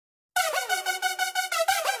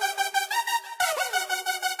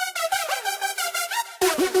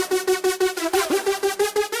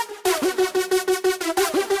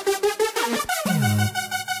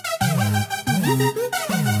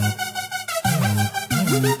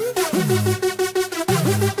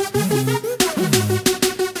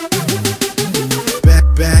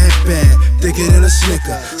Thicker than a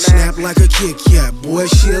snicker, snap like a Kit Kat, boy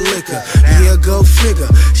she a licker. Yeah, go figure,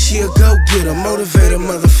 she a go-getter, motivator,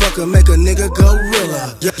 motherfucker, make a nigga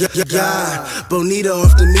gorilla. Yeah, Bonita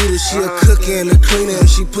off the meter, she a cooker and a cleaner, and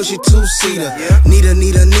she push it two-seater. Nita,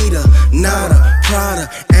 nada, Prada,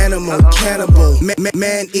 animal, cannibal,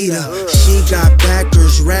 man-eater. She got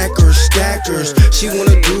backers, rackers, stackers. She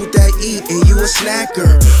wanna do that eat, and you a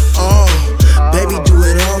snacker. Oh, baby do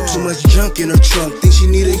it all, too much junk in her trunk, think she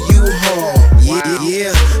need a U-Haul.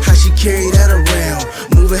 Yeah, how she carry that around,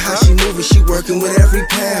 move it how she move it, she working with every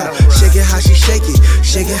pound. Shake it how she shake it,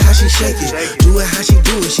 shake it how she shake it, do it how she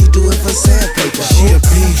do it, she do it for Sandpaypa. She a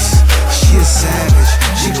beast, she a savage,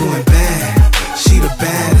 she going bad, she the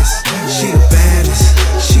baddest, she the baddest,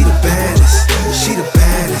 she the baddest, she the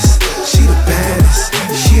baddest, she the baddest.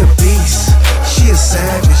 She a beast, she a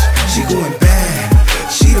savage, she going bad,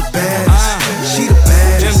 she the baddest, she the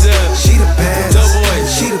baddest, she the baddest,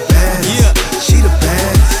 she the baddest, she the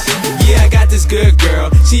baddest. Yeah, I got this good girl,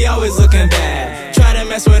 she always looking bad. Try to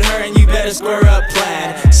mess with her and you better square up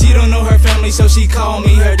plaid. She don't know her family, so she call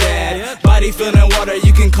me her dad. Body filling water,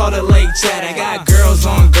 you can call it Lake Chad. I got girls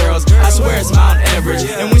on girls, I swear it's Mount Everest.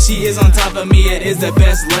 And when she is on top of me, it is the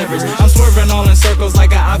best leverage. I'm swerving all in circles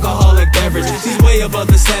like an alcoholic beverage. She's way above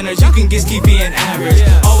the standards, you can just keep being average.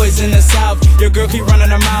 Always in the south, your girl keep running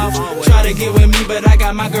her mouth. Try to get with me, but I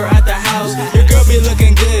got my girl at the house. Your girl be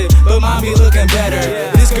looking good, but mine be looking better.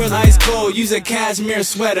 This girl's ice cold, use a cashmere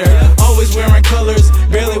sweater. Always wearing colors,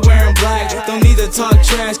 barely wearing black. Don't need to talk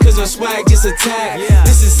trash, cause her swag just attack.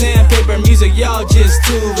 This is Sandpaypa music, y'all just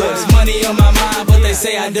tulips. Money on my mind, but they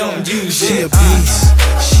say I don't use shit. She a beast,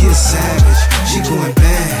 she a savage, she going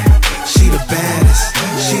bad, she the baddest,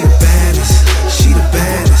 she the baddest, she the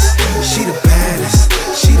baddest, she the baddest,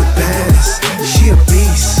 she the baddest. She a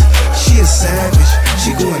beast, she a savage,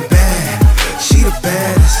 she going bad, she the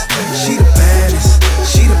baddest, she the baddest,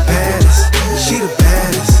 she the baddest, she the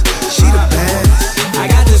baddest, she the baddest. I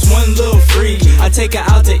got this one little freak, I take her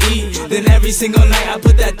out to eat, then every single night I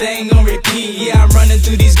put that thing on repeat. Yeah, I'm running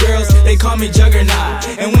through these girls, they call me Juggernaut.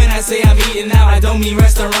 And when I say I'm eating out, I don't mean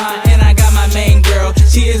restaurant. And I got my main girl,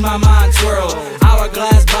 she is my mind twirl.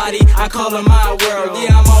 Hourglass body, I call her my world.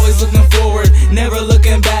 Yeah, I'm always looking forward, never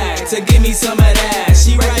looking back. So give me some of that,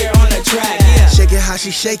 she right there on the track. Yeah. Shake it how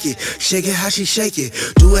she shake it, shake it how she shake it,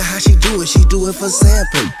 do it how she do it, she do it for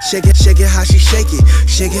Sandpaypa. Shake it how she shake it,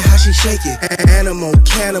 shake it how she shake it, animal,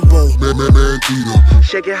 cannibal, man-eater.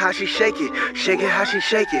 Shake it how she shake it, shake it how she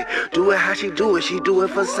shake it, do it how she do it, she do it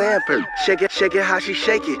for Sandpaypa. Shake it how she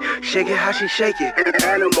shake it, shake it how she shake it,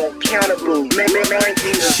 animal, cannibal,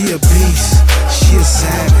 man-eater. She a beast, she a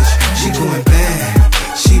savage, she going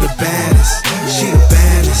bad, she the baddest, she the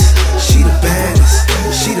baddest, she the baddest,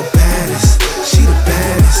 she the baddest, she the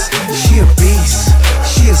baddest. She a beast,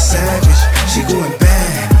 she a savage, she going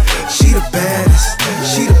bad, she the baddest.